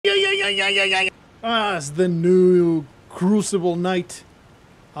As the new Crucible Knight,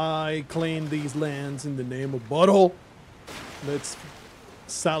 I claim these lands in the name of Butthole. Let's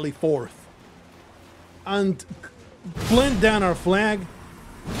sally forth and blend down our flag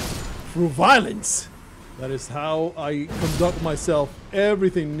through violence. That is how I conduct myself.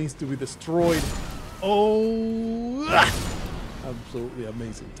 Everything needs to be destroyed. Oh, absolutely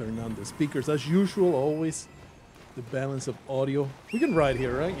amazing. Turn on the speakers as usual, always. The balance of audio. We can ride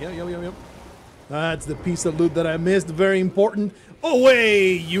here, right? Yeah. That's the piece of loot that I missed. Very important.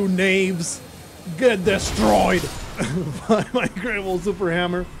 Away, you knaves! Get destroyed by my Gravel Super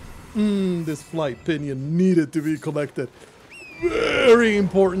Hammer. This flight pinion needed to be collected. Very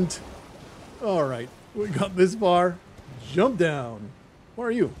important. All right, we got this far. Jump down. Where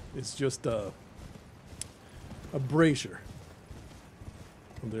are you? It's just a brazier.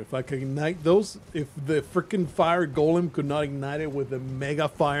 I wonder if I can ignite those. If the freaking fire golem could not ignite it with a mega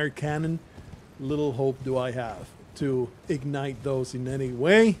fire cannon, little hope do I have to ignite those in any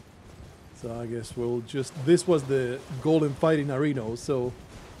way. So I guess we'll just... This was the golem fighting arena, so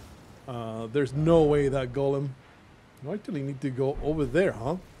there's no way that golem... I actually need to go over there,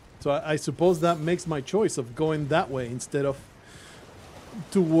 huh? So I suppose that makes my choice of going that way instead of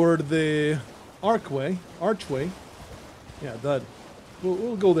toward the archway. Yeah, that...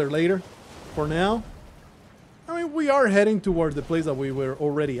 We'll go there later. For now, I mean, we are heading towards the place that we were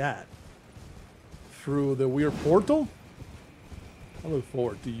already at. Through the weird portal. I look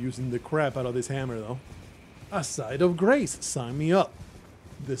forward to using the crap out of this hammer, though. A side of grace. Sign me up.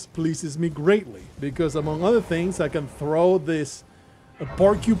 This pleases me greatly, because among other things, I can throw this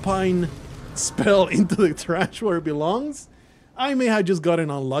porcupine spell into the trash where it belongs. I may have just gotten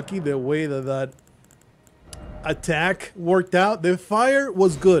unlucky the way that attack worked out. The fire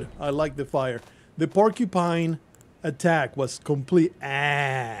was good. I like the fire. The porcupine attack was complete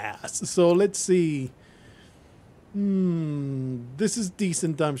ass. So let's see. This is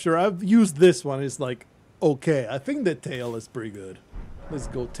decent, I'm sure. I've used this one. It's like, okay. I think the tail is pretty good. Let's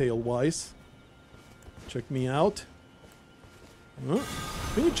go tail-wise. Check me out.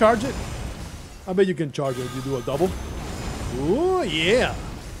 Can you charge it? I bet you can charge it if you do a double. Ooh, yeah.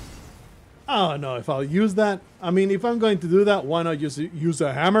 I don't know if I'll use that. I mean, if I'm going to do that, why not just use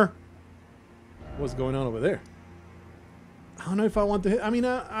a hammer? What's going on over there? I don't know if I want to hit. I mean,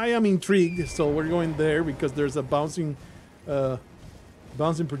 I am intrigued, so we're going there because there's a bouncing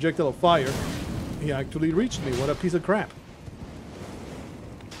projectile of fire. He actually reached me. What a piece of crap.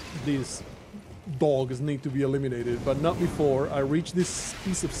 These dogs need to be eliminated, but not before I reach this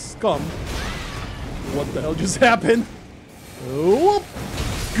piece of scum. What the hell just happened? Whoop!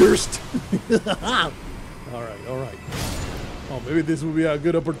 Cursed! Alright. Oh, maybe this will be a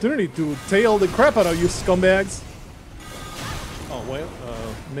good opportunity to tail the crap out of you scumbags. Oh, well,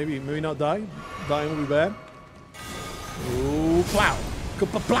 maybe not die. Dying will be bad. Ooh, plow!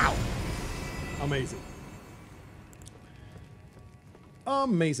 Plow! Amazing.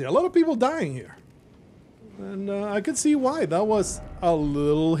 Amazing. A lot of people dying here. And I could see why. That was a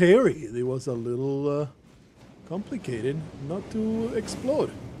little hairy. It was a little complicated not to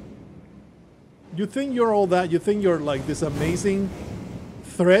explode. You think you're all that? You think you're like this amazing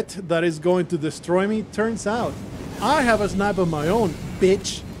threat that is going to destroy me? Turns out, I have a snipe of my own,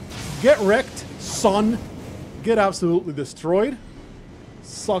 bitch. Get wrecked, son. Get absolutely destroyed.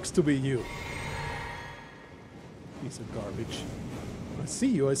 Sucks to be you. Piece of garbage. I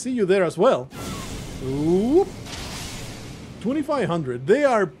see you there as well. Oop. 2,500. They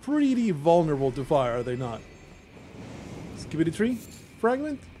are pretty vulnerable to fire, are they not? Skibidi tree?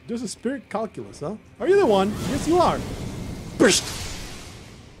 Fragment? There's a spirit calculus, huh? Are you the one? Yes, you are. Burst!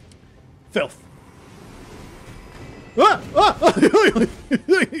 Filth. Ah!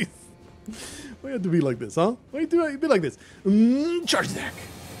 Why you have to be like this, huh? Why do you be like this? Charge attack.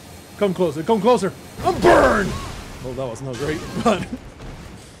 Come closer, come closer. I'm burned! Well, that was not great, but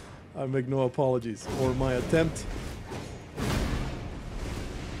I make no apologies for my attempt.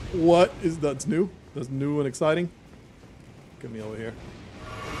 What is that's new? That's new and exciting. Get me over here.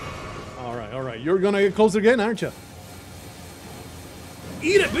 Alright. You're gonna get closer again, aren't you?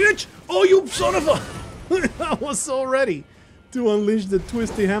 Eat it, bitch! Oh, you son of a... I was so ready to unleash the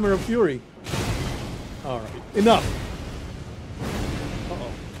twisty hammer of fury. Alright, enough.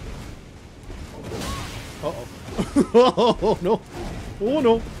 Oh no.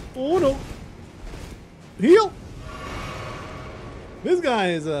 Oh no. Heal! This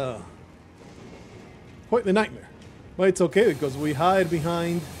guy is quite the nightmare. But it's okay because we hide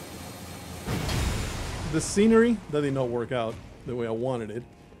behind the scenery. That did not work out the way I wanted it.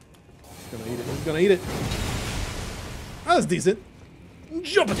 He's gonna eat it. That's decent.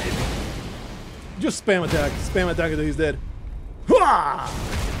 Jump attack! Just spam attack until he's dead. Hua!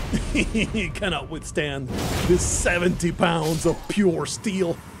 He cannot withstand this 70 pounds of pure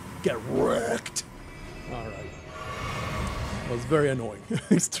steel. Get wrecked. Alright. That was very annoying.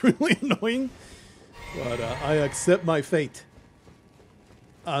 Extremely annoying. But I accept my fate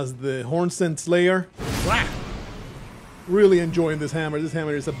as the Hornsent Slayer. Wah! Really enjoying this hammer. This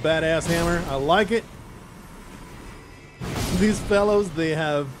hammer is a badass hammer. I like it. These fellows, they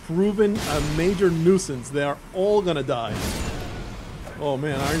have proven a major nuisance. They are all gonna die. Oh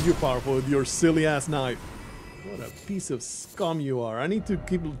man, aren't you powerful with your silly ass knife? What a piece of scum you are. I need to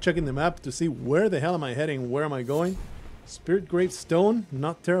keep checking the map to see where the hell am I heading, where am I going. Spirit Grave Stone,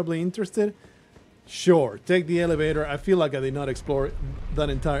 not terribly interested. Sure, take the elevator. I feel like I did not explore that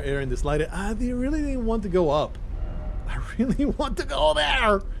entire area in the slightest. I really didn't want to go up. I really want to go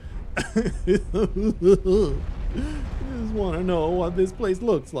there. I just want to know what this place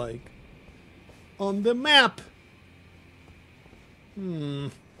looks like on the map.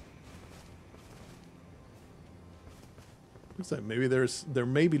 Looks like maybe there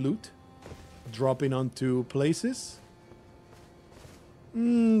may be loot dropping onto places.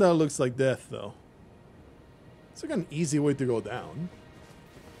 That looks like death, though. It's like an easy way to go down.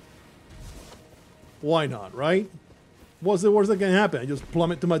 Why not, right? What's the worst that can happen? I just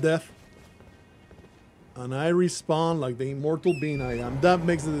plummet to my death. And I respawn like the immortal being I am. That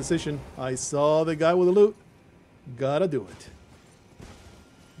makes the decision. I saw the guy with the loot. Gotta do it.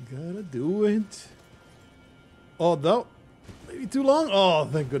 Gotta do it. Oh, no. Maybe too long? Oh,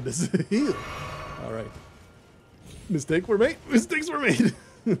 thank goodness. Heal. Alright. Mistakes were made. Mistakes were made.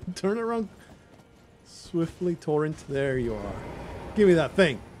 Turn around. Swiftly, torrent. There you are. Give me that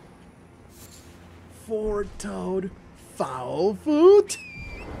thing. Four-toed foul foot.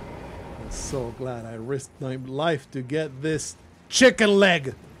 I'm so glad I risked my life to get this chicken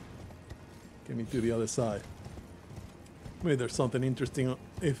leg. Get me to the other side. Maybe there's something interesting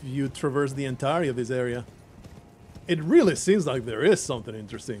if you traverse the entirety of this area. It really seems like there is something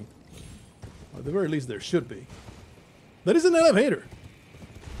interesting. At the very least, there should be. That is an elevator.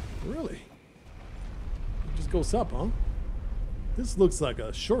 Really? It just goes up, huh? This looks like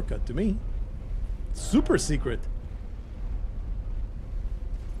a shortcut to me. Super secret.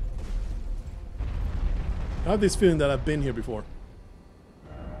 I have this feeling that I've been here before.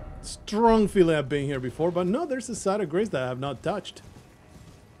 Strong feeling I've been here before, but no, there's a side of grace that I have not touched.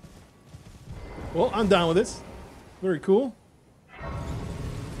 Well, I'm down with this. Very cool.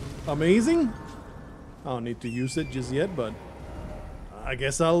 Amazing. I don't need to use it just yet, but I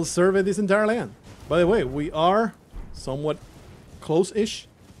guess I'll survey this entire land. By the way, we are somewhat close-ish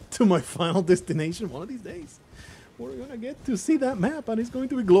to my final destination one of these days. We're gonna get to see that map, and it's going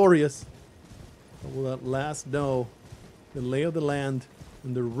to be glorious. I will at last know the lay of the land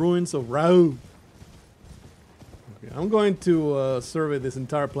and the ruins of Rao. Okay, I'm going to survey this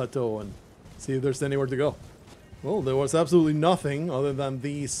entire plateau and see if there's anywhere to go. Well, there was absolutely nothing other than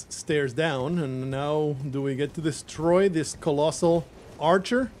these stairs down, and now do we get to destroy this colossal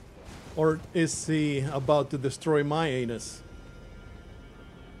archer? Or is he about to destroy my anus?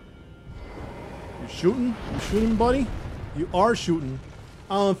 You shooting? You shooting, buddy? You are shooting.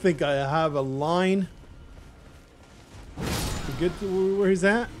 I don't think I have a line to get to where he's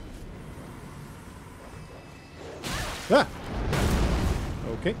at. Ah!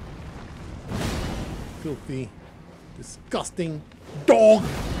 Okay. Filthy, disgusting dog!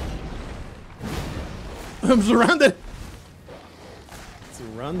 I'm surrounded!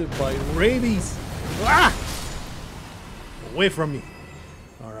 Surrounded by rabies! Ah! Away from me!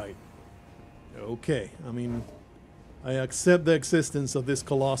 Alright. Okay, I mean, I accept the existence of this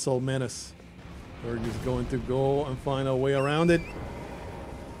colossal menace. We're just going to go and find a way around it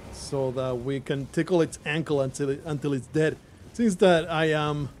so that we can tickle its ankle until it's dead. Since that I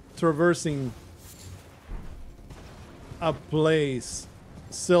am traversing a place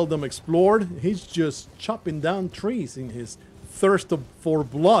seldom explored, he's just chopping down trees in his thirst for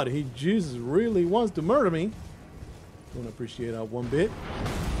blood. He just really wants to murder me. Don't appreciate that one bit.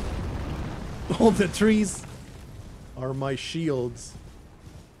 All the trees are my shields.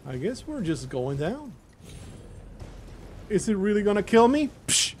 I guess we're just going down. Is it really gonna kill me?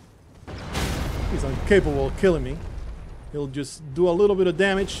 Psh! He's incapable of killing me. He'll just do a little bit of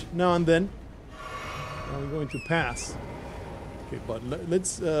damage now and then. I'm going to pass. Okay, but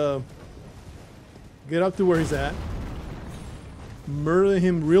let's get up to where he's at. Murder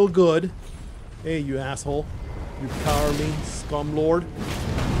him real good. Hey, you asshole. You cowardly scum lord.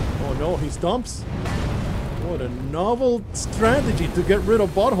 Oh no, he stumps. What a novel strategy to get rid of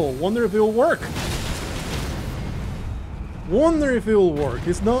Butthole. Wonder if it'll work. Wonder if it will work.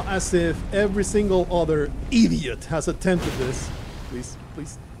 It's not as if every single other idiot has attempted this. Please,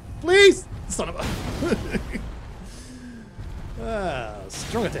 please, please! Son of a...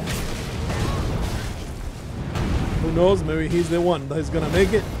 strong attack. Who knows? Maybe he's the one that is gonna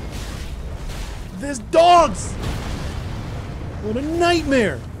make it. These dogs! What a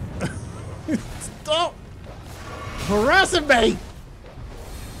nightmare! Stop harassing me!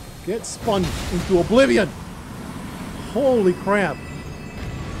 Get spun into oblivion! Holy crap!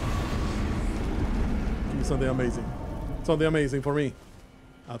 Give me something amazing. Something amazing for me.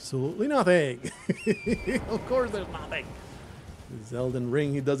 Absolutely nothing. Of course there's nothing. This Elden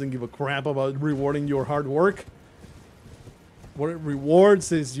Ring, he doesn't give a crap about rewarding your hard work. What it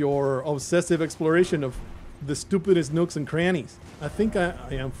rewards is your obsessive exploration of the stupidest nooks and crannies. I think I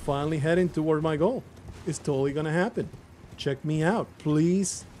am finally heading toward my goal. It's totally gonna happen. Check me out.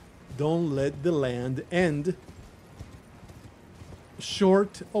 Please don't let the land end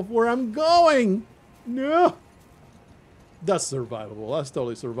short of where I'm going. No. That's survivable. That's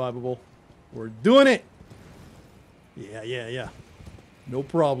totally survivable. We're doing it. Yeah. No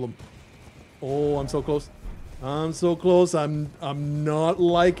problem. Oh, I'm so close. I'm so close. I'm not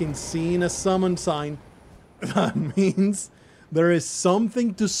liking seeing a summon sign. That means there is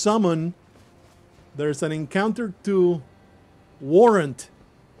something to summon. There's an encounter to warrant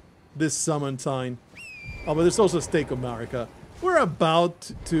this summon sign. Oh, but there's also a stake of Marika. We're about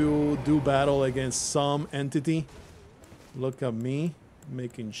to do battle against some entity. Look at me,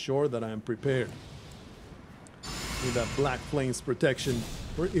 making sure that I am prepared. With that Black Flames protection,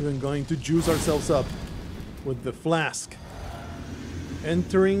 we're even going to juice ourselves up with the flask.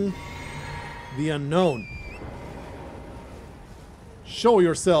 Entering the unknown. Show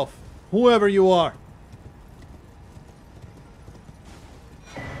yourself, whoever you are.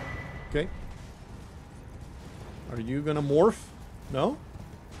 Okay. Are you gonna morph? No?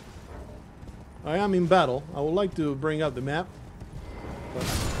 I am in battle. I would like to bring up the map, but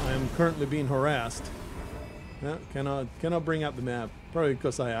I am currently being harassed. No, cannot bring up the map. Probably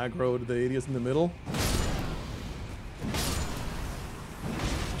because I aggroed the idiots in the middle.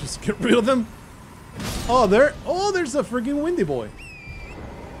 Just get rid of them. Oh, there's a freaking windy boy.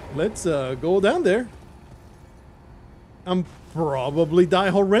 Let's go down there. I'm probably die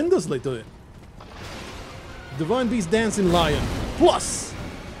horrendously to it. Divine Beast Dancing Lion. Plus!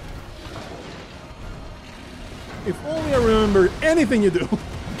 If only I remember anything you do.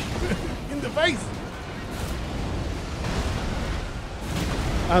 In the face!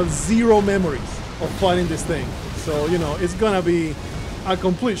 I have zero memories of fighting this thing. So, you know, it's gonna be a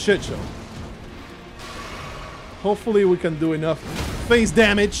complete shit show. Hopefully we can do enough face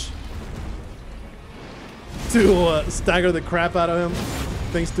damage to stagger the crap out of him.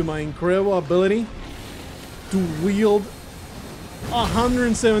 Thanks to my incredible ability to wield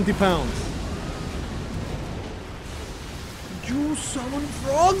 170 pounds. You summon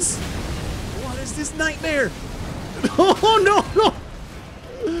frogs? What is this nightmare? Oh no!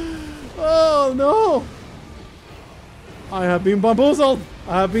 Oh no! I have been bamboozled.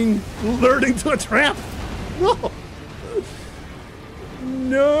 I have been lured into a trap. No!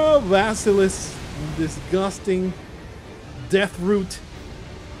 No, Basilisk. Disgusting. Death root.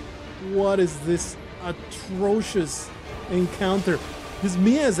 What is this atrocious encounter? This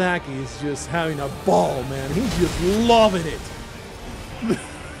Miyazaki is just having a ball, man. He's just loving it.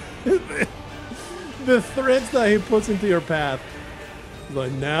 The threads that he puts into your path.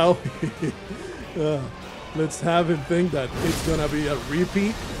 Like now, let's have him think that it's gonna be a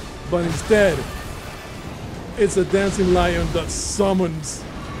repeat, but instead, it's a dancing lion that summons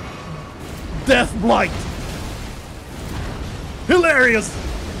Deathblight. Hilarious!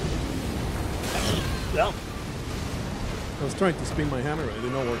 Yeah. I was trying to spin my hammer, but it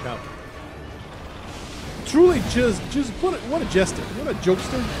did not work out. Truly, just what a jester, what a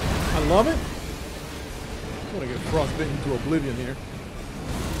jokester. I love it. I'm gonna get frostbitten into oblivion here.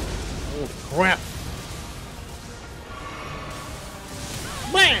 Oh crap!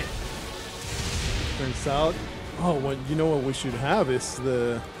 Man! Turns out, oh, what you know what we should have is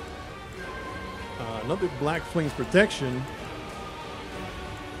the not the Black Flames protection,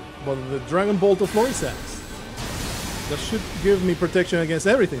 but the Dragon Bolt of Florisax. That should give me protection against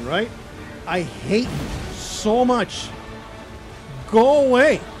everything, right? I hate you so much. Go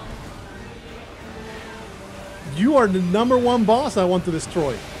away. You are the #1 boss I want to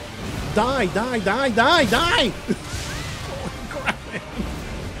destroy. Die, die, die, die, die! Holy crap, man.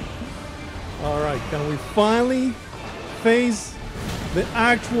 Alright, can we finally face the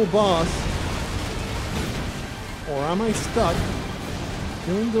actual boss? Or am I stuck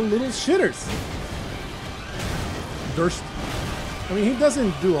doing the little shitters? I mean, he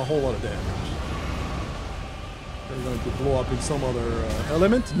doesn't do a whole lot of damage. Are you going to blow up in some other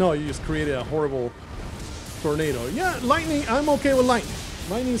element? No, you just created a horrible tornado. Yeah, lightning, I'm okay with lightning.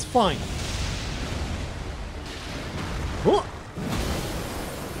 Lightning is fine. Oh.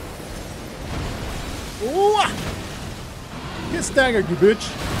 Oh. Get staggered, you bitch.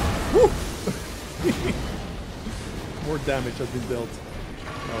 Woo. More damage has been dealt.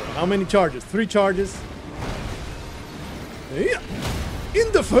 Right, how many charges? 3 charges. Yeah.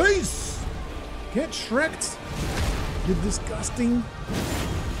 In the face! Get shreked. You disgusting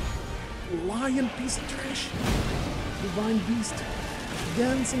lion piece of trash. Divine beast.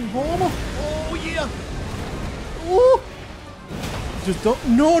 Dancing homo. Oh yeah. Oh. Just don't.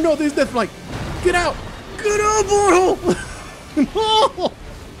 No, no, there's Deathblight. Get out. Get out, Butthole. No.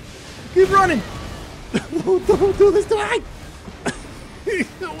 Keep running. Don't do this to me.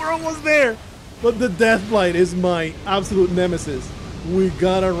 We're almost there. But the Deathblight is my absolute nemesis. We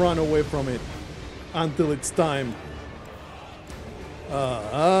gotta run away from it until it's time.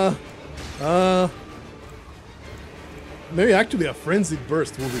 Maybe actually a frenzied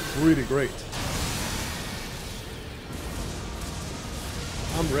burst will be pretty great.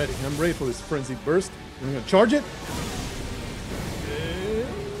 I'm ready. I'm ready for this frenzied burst. I'm gonna charge it.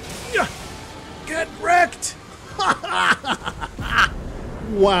 Yeah. Get wrecked!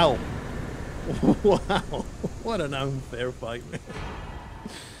 Wow. Wow. What an unfair fight, man.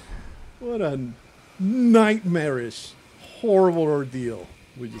 What a nightmarish, horrible ordeal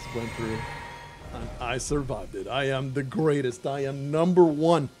we just went through. And I survived it. I am the greatest. I am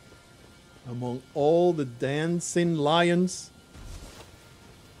 #1 among all the dancing lions.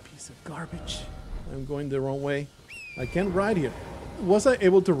 Piece of garbage. I'm going the wrong way. I can't ride here. Was I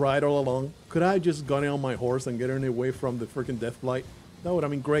able to ride all along? Could I just got on my horse and get away from the freaking Deathblight? That would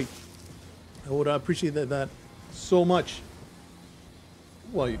have been great. I would appreciate that so much.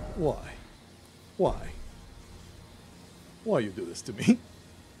 Why? Why? Why? Why you do this to me?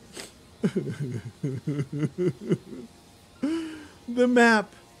 The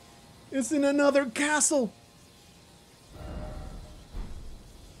map is in another castle.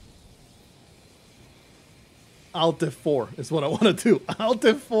 Alt F4 is what I want to do. Alt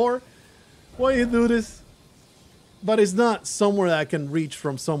F4? Why you do this? But it's not somewhere that I can reach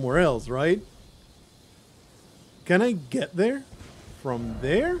from somewhere else, right? Can I get there? From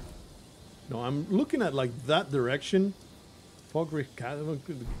there? No, I'm looking at like that direction.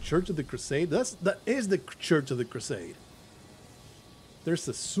 Church of the Crusade. That is the Church of the Crusade. There's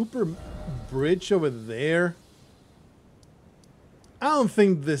a super bridge over there. I don't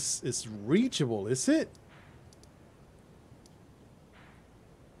think this is reachable, is it?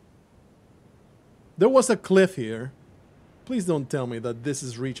 There was a cliff here. Please don't tell me that this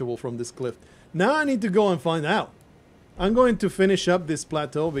is reachable from this cliff. Now I need to go and find out. I'm going to finish up this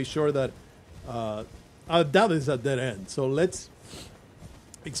plateau, be sure that I doubt it's a dead end. So let's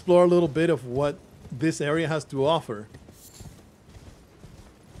explore a little bit of what this area has to offer.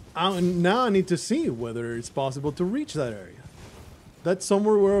 Now I need to see whether it's possible to reach that area. That's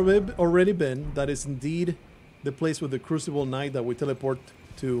somewhere where we've already been. That is indeed the place with the Crucible Knight that we teleport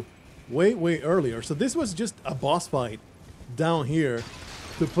to way earlier. So this was just a boss fight down here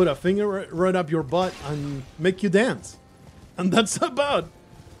to put a finger right up your butt and make you dance. And that's about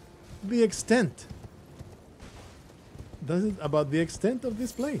the extent. That's about the extent of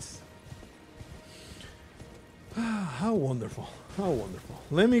this place. How wonderful. How wonderful.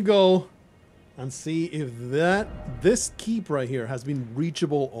 Let me go and see if this keep right here has been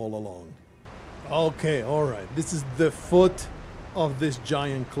reachable all along. Okay, all right. This is the foot of this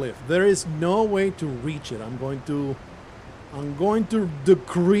giant cliff. There is no way to reach it. I'm going to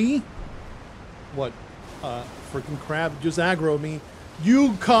decree what freaking crab just aggroed me.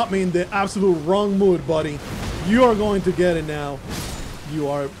 You caught me in the absolute wrong mood, buddy. You are going to get it now. You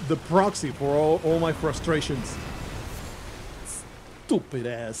are the proxy for all my frustrations. Stupid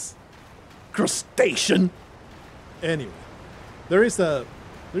ass crustacean. Anyway, there's a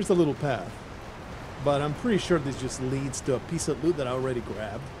little path, but I'm pretty sure this just leads to a piece of loot that I already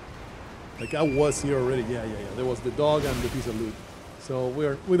grabbed. Like I was here already. Yeah. There was the dog and the piece of loot. So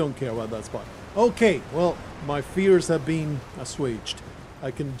we don't care about that spot. Okay, well, my fears have been assuaged.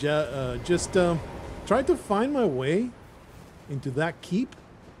 I can just try to find my way into that keep,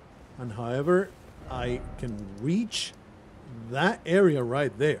 and however I can reach that area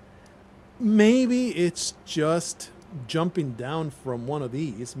right there. Maybe it's just jumping down from one of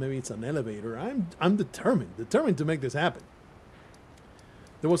these. Maybe it's an elevator. I'm determined to make this happen.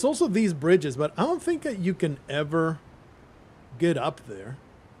 There was also these bridges, but I don't think that you can ever get up there.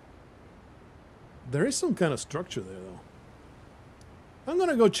 There is some kind of structure there, though. I'm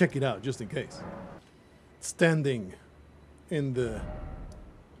gonna go check it out just in case. Standing in the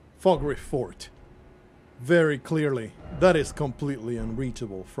Fogriff Fort, very clearly, that is completely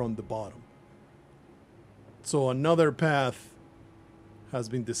unreachable from the bottom. So another path has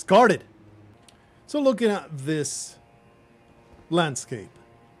been discarded. So looking at this landscape,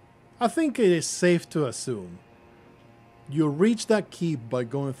 I think it is safe to assume you reach that keep by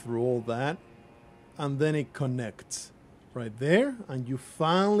going through all that, and then it connects right there, and you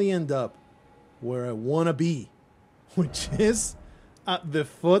finally end up where I want to be, which is at the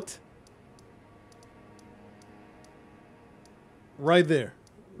foot right there.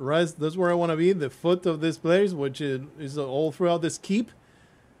 Right, that's where I want to be, the foot of this place, which is all throughout this keep.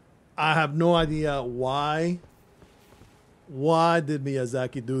 I have no idea why. Why did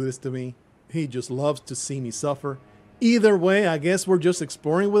Miyazaki do this to me? He just loves to see me suffer. Either way, I guess we're just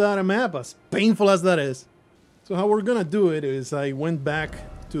exploring without a map, as painful as that is. So how we're gonna do it is I went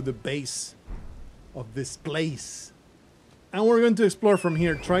back to the base of this place. And we're going to explore from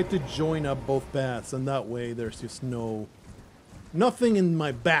here, try to join up both paths, and that way there's just nothing in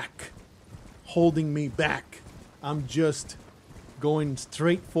my back holding me back. I'm just going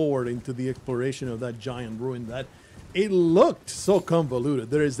straight forward into the exploration of that giant ruin that it looked so convoluted.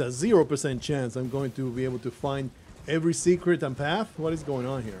 There is a 0% chance I'm going to be able to find every secret and path. What is going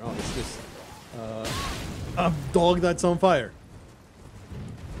on here? Oh, it's just a dog that's on fire.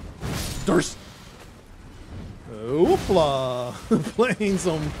 Durst. Oopla. Playing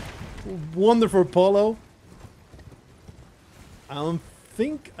some wonderful polo. I don't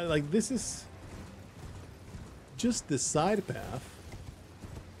think, like, this is just the side path.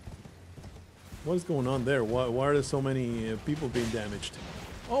 What is going on there? Why are there so many people being damaged?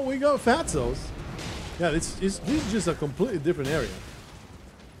 Oh, we got Fatsos. Yeah, this is just a completely different area.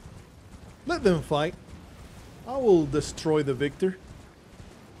 Let them fight. I will destroy the victor.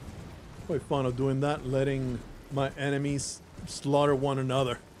 Quite fun of doing that, letting my enemies slaughter one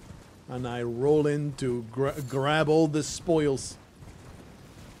another. And I roll in to grab all the spoils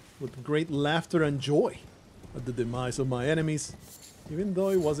with great laughter and joy at the demise of my enemies, even though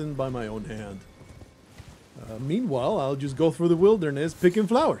it wasn't by my own hand. Meanwhile, I'll just go through the wilderness picking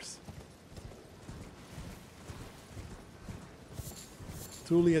flowers.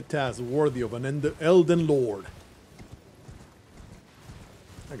 Truly a task worthy of an Elden Lord.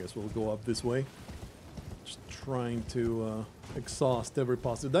 I guess we'll go up this way. Just trying to exhaust every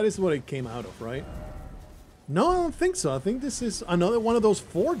possible. That is what it came out of, right? No, I don't think so. I think this is another one of those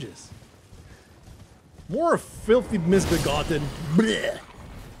forges. More filthy misbegotten. Blech.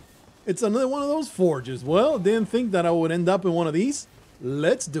 It's another one of those forges. Well, didn't think that I would end up in one of these.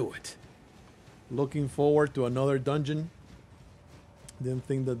 Let's do it. Looking forward to another dungeon. Didn't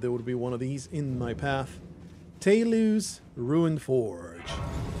think that there would be one of these in my path. Talu's Ruined Forge.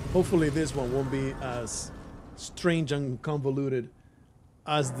 Hopefully this one won't be as strange and convoluted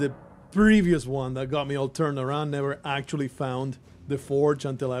as the previous one that got me all turned around. Never actually found the forge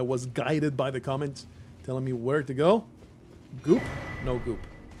until I was guided by the comments telling me where to go. Goop? No goop.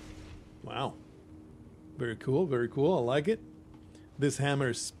 Wow. Very cool, very cool. I like it. This hammer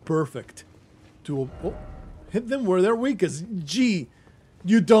is perfect to hit them where they're weakest. Gee,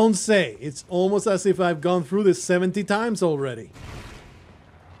 you don't say. It's almost as if I've gone through this 70 times already.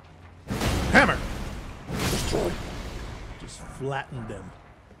 Hammer! Destroy. Just flatten them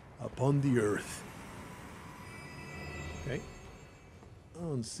upon the earth. Okay. I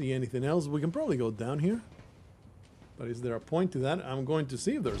don't see anything else. We can probably go down here. But is there a point to that? I'm going to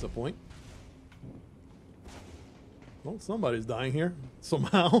see if there's a point. Well, somebody's dying here.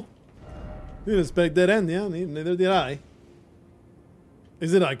 Somehow. Didn't expect dead end, yeah, neither did I.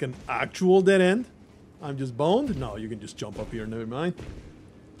 Is it like an actual dead end? I'm just boned? No, you can just jump up here, never mind.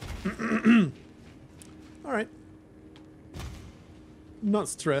 Alright. Not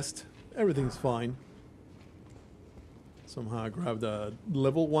stressed. Everything's fine. Somehow I grabbed a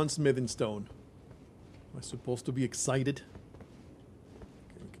level 1 smithing stone. Am I supposed to be excited?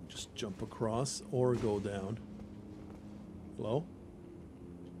 Okay, we can just jump across or go down. Hello?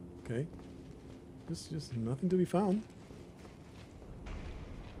 Okay. Just nothing to be found.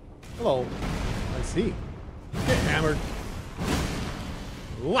 Hello. I see. Get hammered.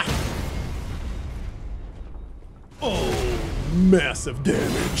 Whack! Oh, massive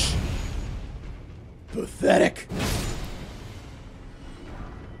damage. Pathetic.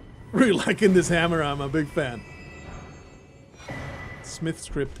 Really liking this hammer. I'm a big fan. Smith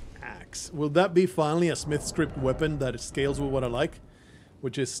script axe. Will that be finally a Smith script weapon that scales with what I like?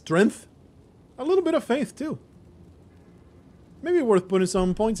 Which is strength. A little bit of faith too. Maybe worth putting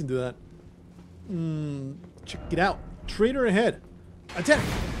some points into that. Check it out. Trader ahead. Attack!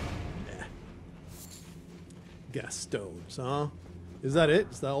 Nah. Gas stones, huh? Is that it?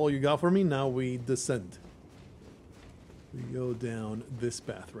 Is that all you got for me? Now we descend. We go down this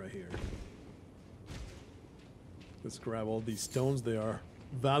path right here. Let's grab all these stones. They are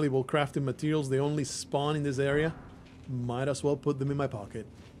valuable crafting materials. They only spawn in this area. Might as well put them in my pocket.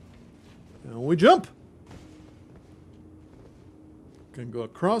 And we jump! Can go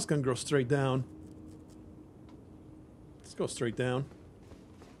across, can go straight down. Let's go straight down.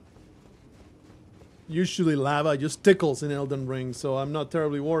 Usually lava just tickles in Elden Ring, so I'm not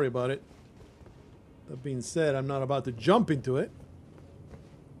terribly worried about it. That being said, I'm not about to jump into it.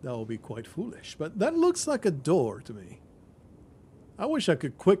 That will be quite foolish. But that looks like a door to me. I wish I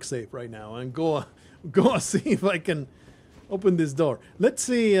could quick save right now and go see if I can open this door. Let's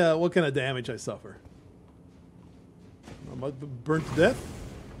see what kind of damage I suffer. I'm about to burn to death.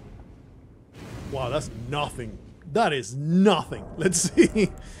 Wow, that's nothing. That is nothing. Let's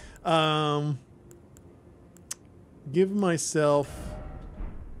see. Give myself...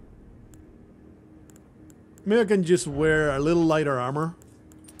 Maybe I can just wear a little lighter armor.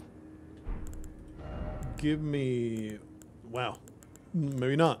 Give me... Wow.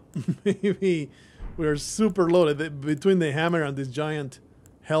 Maybe not. Maybe we're super loaded. Between the hammer and this giant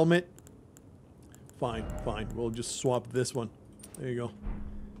helmet. Fine, fine. We'll just swap this one. There you go.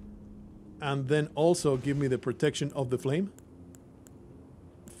 And then also give me the protection of the flame.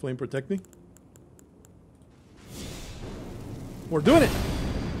 Flame protect me. We're doing it!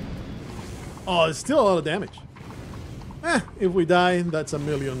 Oh, it's still a lot of damage. If we die, that's a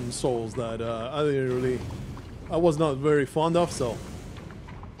million souls that I was not very fond of, so...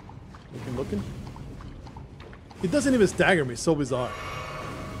 Looking. It doesn't even stagger me, so bizarre.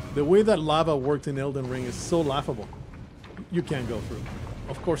 The way that lava worked in Elden Ring is so laughable. You can't go through.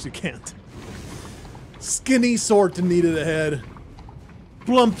 Of course you can't. Skinny sword needed ahead.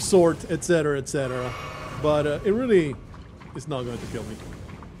 Plump sword, etc., etc. But it really is not going to kill me.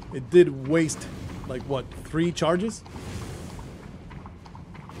 It did waste, like, what, 3 charges?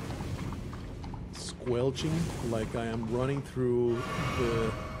 Squelching, like I am running through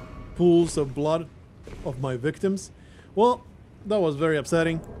the pools of blood of my victims. Well, that was very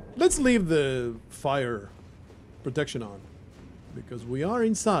upsetting. Let's leave the fire protection on, because we are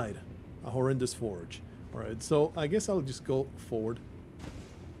inside a horrendous forge. Alright, so I guess I'll just go forward.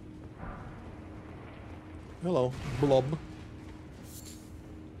 Hello, blob.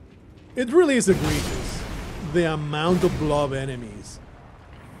 It really is egregious, the amount of blob enemies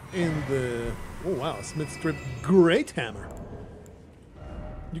in the... Oh wow, Smith Strip Great Hammer.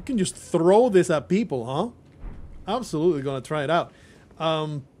 You can just throw this at people, huh? Absolutely gonna try it out.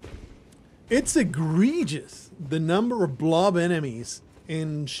 It's egregious, the number of blob enemies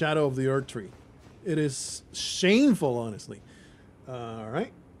in Shadow of the Erdtree. It is shameful, honestly.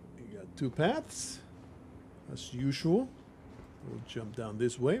 Alright, you got 2 paths, as usual. We'll jump down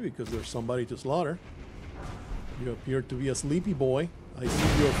this way because there's somebody to slaughter. You appear to be a sleepy boy. I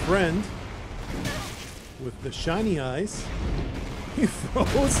see your friend with the shiny eyes. He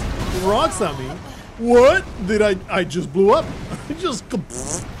throws rocks at me. What? Did I just blew up? I just...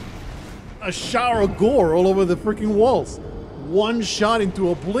 A shower of gore all over the freaking walls. One shot into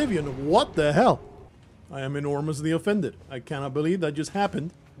oblivion. What the hell? I am enormously offended. I cannot believe that just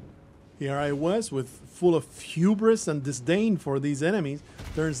happened. Here I was full of hubris and disdain for these enemies.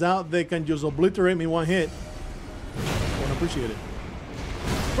 Turns out they can just obliterate me one hit. Don't appreciate it.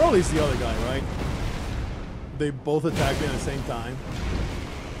 Probably it's the other guy, right? They both attack me at the same time.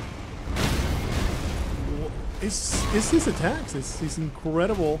 It's his attacks. It's his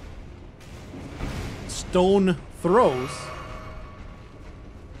incredible stone throws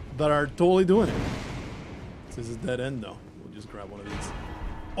that are totally doing it. This is a dead end though. We'll just grab one of these.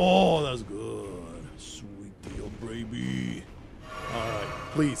 Oh, that's good. Sweet deal, baby. Alright,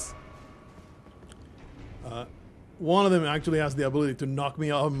 please. One of them actually has the ability to knock me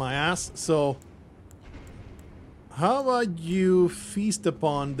off my ass, so... How about you feast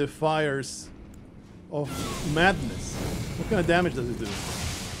upon the fires of madness? What kind of damage does it do?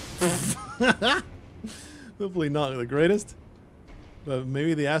 Hopefully not the greatest. But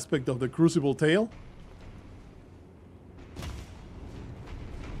maybe the aspect of the crucible tail.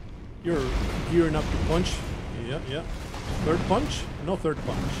 You're gearing up to punch. Yeah. Third punch? No third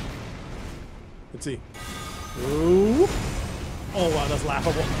punch. Let's see. Ooh. Oh wow, that's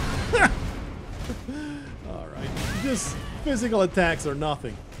laughable. Alright. Just physical attacks are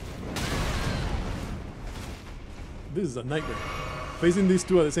nothing. This is a nightmare. Facing these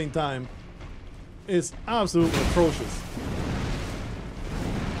two at the same time is absolutely atrocious.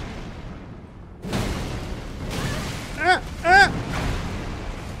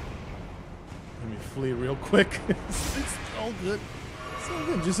 flee real quick. It's all good. It's all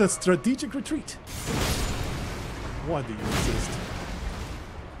good. Just a strategic retreat. Why do you insist?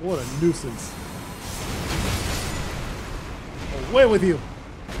 What a nuisance. Away with you.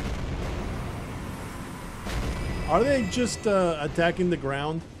 Are they just attacking the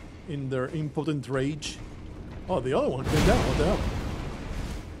ground in their impotent rage? Oh, the other one came down. What the hell?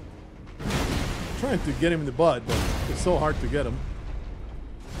 I'm trying to get him in the butt, but it's so hard to get him.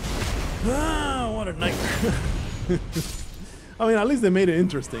 Ah, what a nightmare. I mean, at least they made it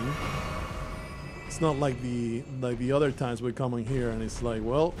interesting. It's not like the other times we come in here and it's like,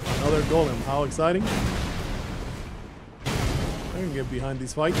 well, another golem. How exciting. I can get behind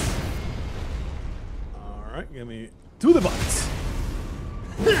these fights. Alright, get me to the butt.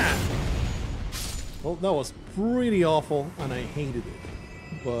 Well, that was pretty awful and I hated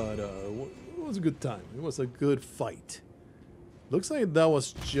it. But it was a good time. It was a good fight. Looks like that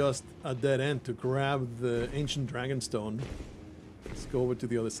was just a dead end to grab the ancient dragon stone. Let's go over to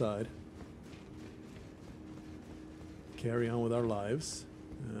the other side. Carry on with our lives.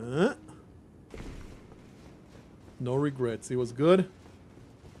 No regrets. It was good.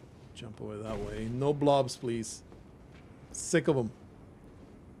 Jump over that way. No blobs, please. Sick of them.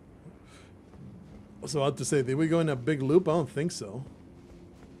 I was about to say, did we go in a big loop? I don't think so.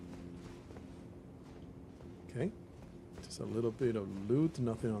 Okay. Just a little bit of loot.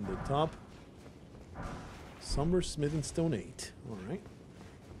 Nothing on the top. Somber Smith and Stone 8. Alright.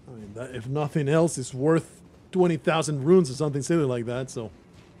 I mean, that, if nothing else, is worth 20,000 runes or something silly like that, so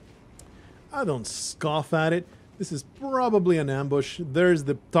I don't scoff at it. This is probably an ambush. There's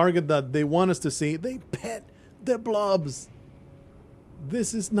the target that they want us to see. They pet the blobs.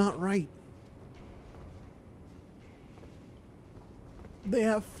 This is not right. They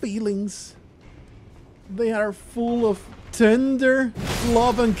have feelings. They are full of tender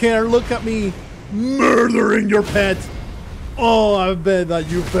love and care. Look at me murdering your pet. Oh, I bet that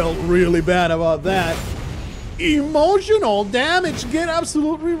you felt really bad about that. Emotional damage. Get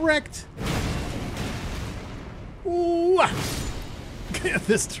absolutely wrecked. Ooh. Get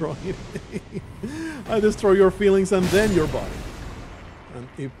destroyed. I destroy your feelings and then your body. And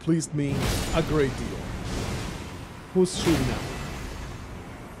it pleased me a great deal. Who's shooting now?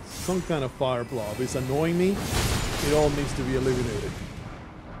 Some kind of fire blob. It's annoying me. It all needs to be eliminated.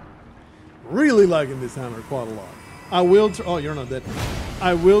 Really liking this hammer quite a lot. I will. Oh, you're not dead.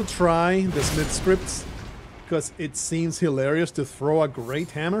 I will try the Smith scripts because it seems hilarious to throw a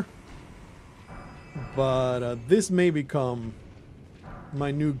great hammer. But this may become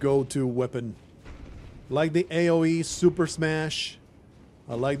my new go-to weapon. Like the AoE Super Smash.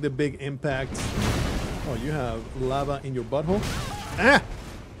 I like the big impact. Oh, you have lava in your butthole? Ah!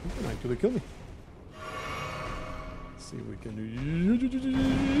 You can actually kill me. Let's see if we can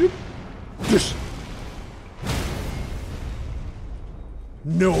do...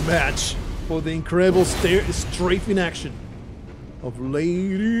 No match for the incredible strafing action of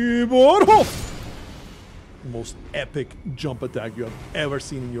Lady Butthole. Most epic jump attack you have ever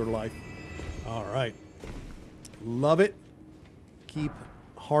seen in your life. Alright. Love it. Keep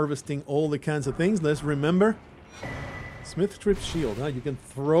harvesting all the kinds of things. Let's remember. Smith Trip Shield. Huh? You can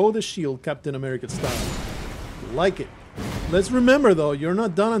throw the shield Captain America style. Like it. Let's remember though, you're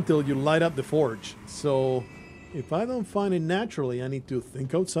not done until you light up the forge. So if I don't find it naturally, I need to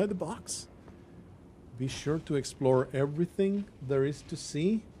think outside the box. Be sure to explore everything there is to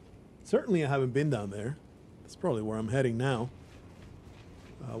see. Certainly I haven't been down there. That's probably where I'm heading now.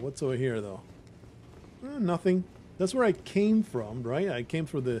 What's over here though? Nothing. That's where I came from, right? I came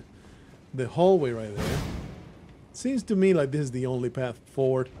through the hallway right there. Seems to me like this is the only path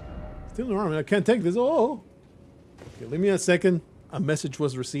forward. Still no armor. I can't take this. Oh! Okay, leave me a second. A message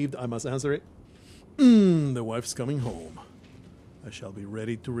was received. I must answer it. The wife's coming home. I shall be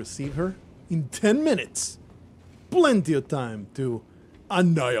ready to receive her in 10 minutes. Plenty of time to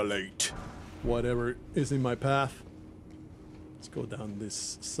annihilate whatever is in my path. Let's go down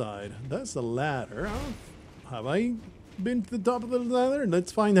this side. That's a ladder. Have I been to the top of the ladder?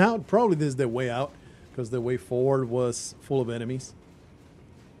 Let's find out. Probably this is the way out, because the way forward was full of enemies.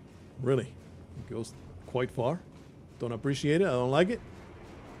 Really? It goes quite far. Don't appreciate it. I don't like it.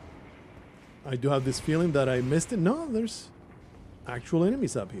 I do have this feeling that I missed it. No, there's actual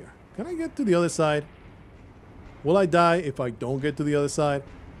enemies up here. Can I get to the other side? Will I die if I don't get to the other side?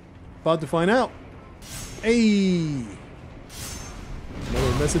 About to find out. Hey!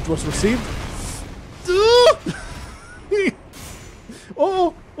 Another message was received.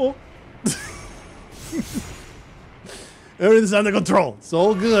 Oh! Oh! Everything's under control. It's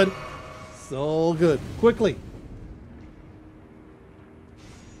all good. It's all good. Quickly.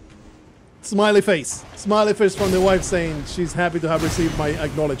 Smiley face. Smiley face from the wife saying she's happy to have received my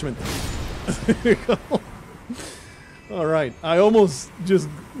acknowledgement. There you go. All right. I almost just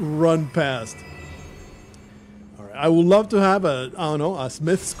run past. All right. I would love to have a, I don't know, a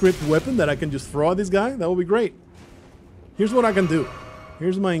Smith script weapon that I can just throw at this guy. That would be great. Here's what I can do.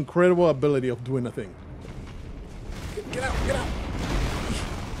 Here's my incredible ability of doing a thing. Get out, get out.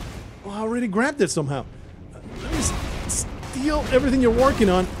 Oh, I already grabbed it somehow. Let me steal everything you're working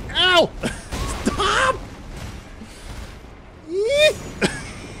on. Ow! Stop!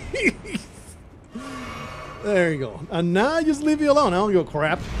 There you go. And now I just leave you alone. I don't go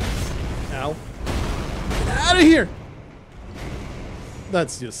crap. Ow. Get out of here!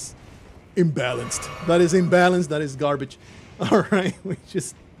 That's just imbalanced. That is imbalanced. That is garbage. Alright,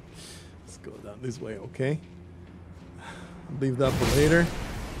 let's go down this way, okay? Leave that for later.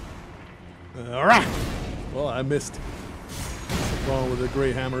 Alright! Well, I missed. That's the problem with the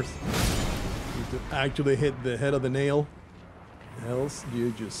great hammers. You need to actually hit the head of the nail. Else,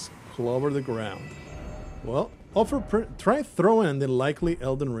 you just clobber the ground. Well, try throwing the likely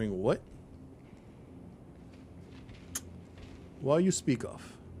Elden Ring. What? What you speak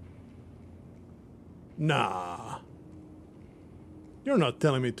of? Nah. You're not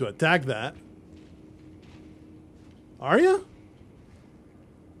telling me to attack that. Are you?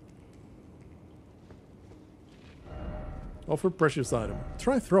 Offer precious item.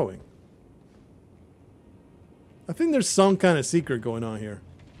 Try throwing. I think there's some kind of secret going on here.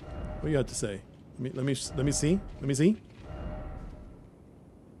 What do you have to say? Let me see. Let me see.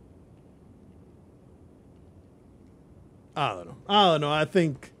 I don't know. I don't know. I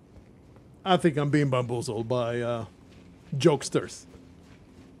think I'm being bamboozled by jokesters.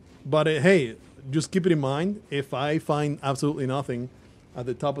 But hey, just keep it in mind. If I find absolutely nothing at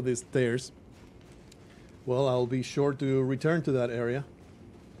the top of these stairs, well, I'll be sure to return to that area.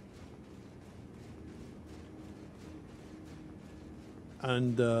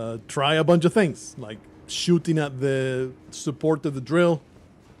 And try a bunch of things, like shooting at the support of the drill,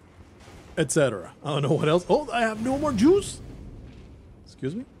 etc. I don't know what else. Oh, I have no more juice.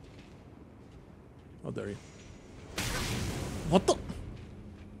 Excuse me? Oh, there you. What the?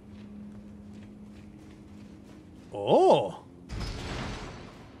 Oh.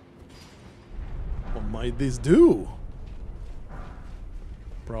 What might this do?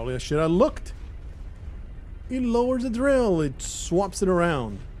 Probably I should have looked. It lowers the drill. It swaps it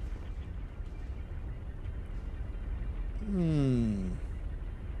around.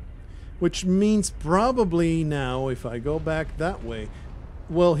 Which means probably now if I go back that way.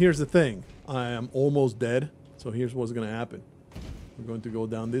 Well, here's the thing. I am almost dead. So here's what's going to happen. We're going to go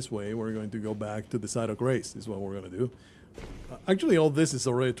down this way. We're going to go back to the side of grace is what we're going to do. Actually, all this is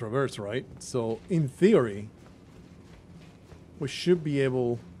already traversed, right? So in theory, we should be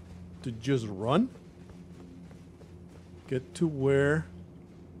able to just run. Get to where...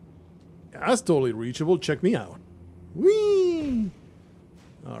 That's totally reachable. Check me out. Whee!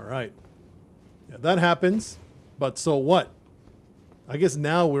 Alright. Yeah, that happens. But so what? I guess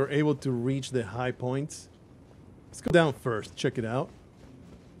now we're able to reach the high points. Let's go down first. Check it out.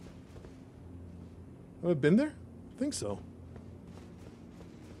 Have I been there? I think so.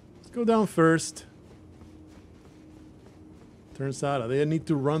 Let's go down first. Turns out I didn't need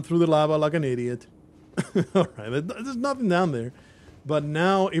to run through the lava like an idiot. Alright, there's nothing down there. But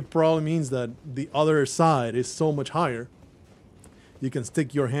now it probably means that the other side is so much higher. You can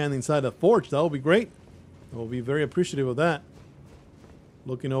stick your hand inside a forge. That would be great. I will be very appreciative of that.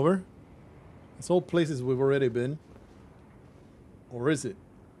 Looking over. It's all places we've already been. Or is it?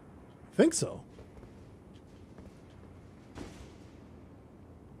 I think so.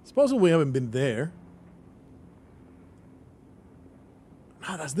 Suppose we haven't been there.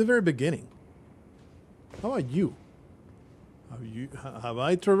 Ah, that's the very beginning. How about you? Have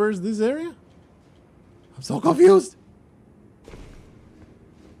I traversed this area? I'm so confused.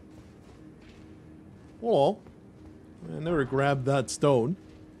 Well, I never grabbed that stone.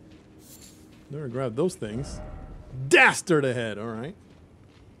 Never grabbed those things. Dastard ahead, alright.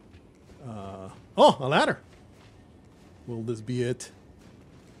 Oh, a ladder. Will this be it?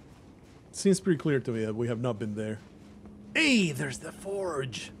 Seems pretty clear to me that we have not been there. Hey, there's the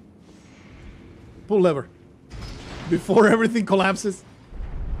forge. Pull lever. Before everything collapses.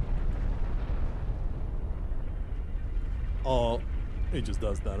 Oh, it just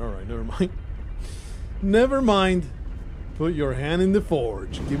does that. Alright, never mind. Never mind. Put your hand in the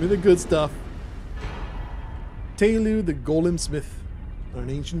forge. Give me the good stuff. Tailu, the golem smith. An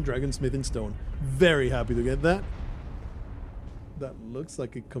ancient dragon smith in stone. Very happy to get that. That looks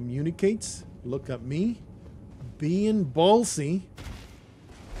like it communicates. Look at me. Being ballsy.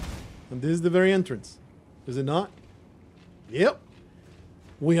 And this is the very entrance. Is it not? Yep.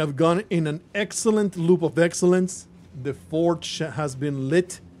 We have gone in an excellent loop of excellence. The forge has been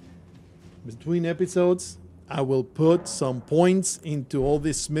lit. Between episodes, I will put some points into all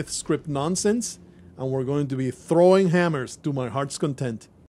this Smith script nonsense, and we're going to be throwing hammers to my heart's content.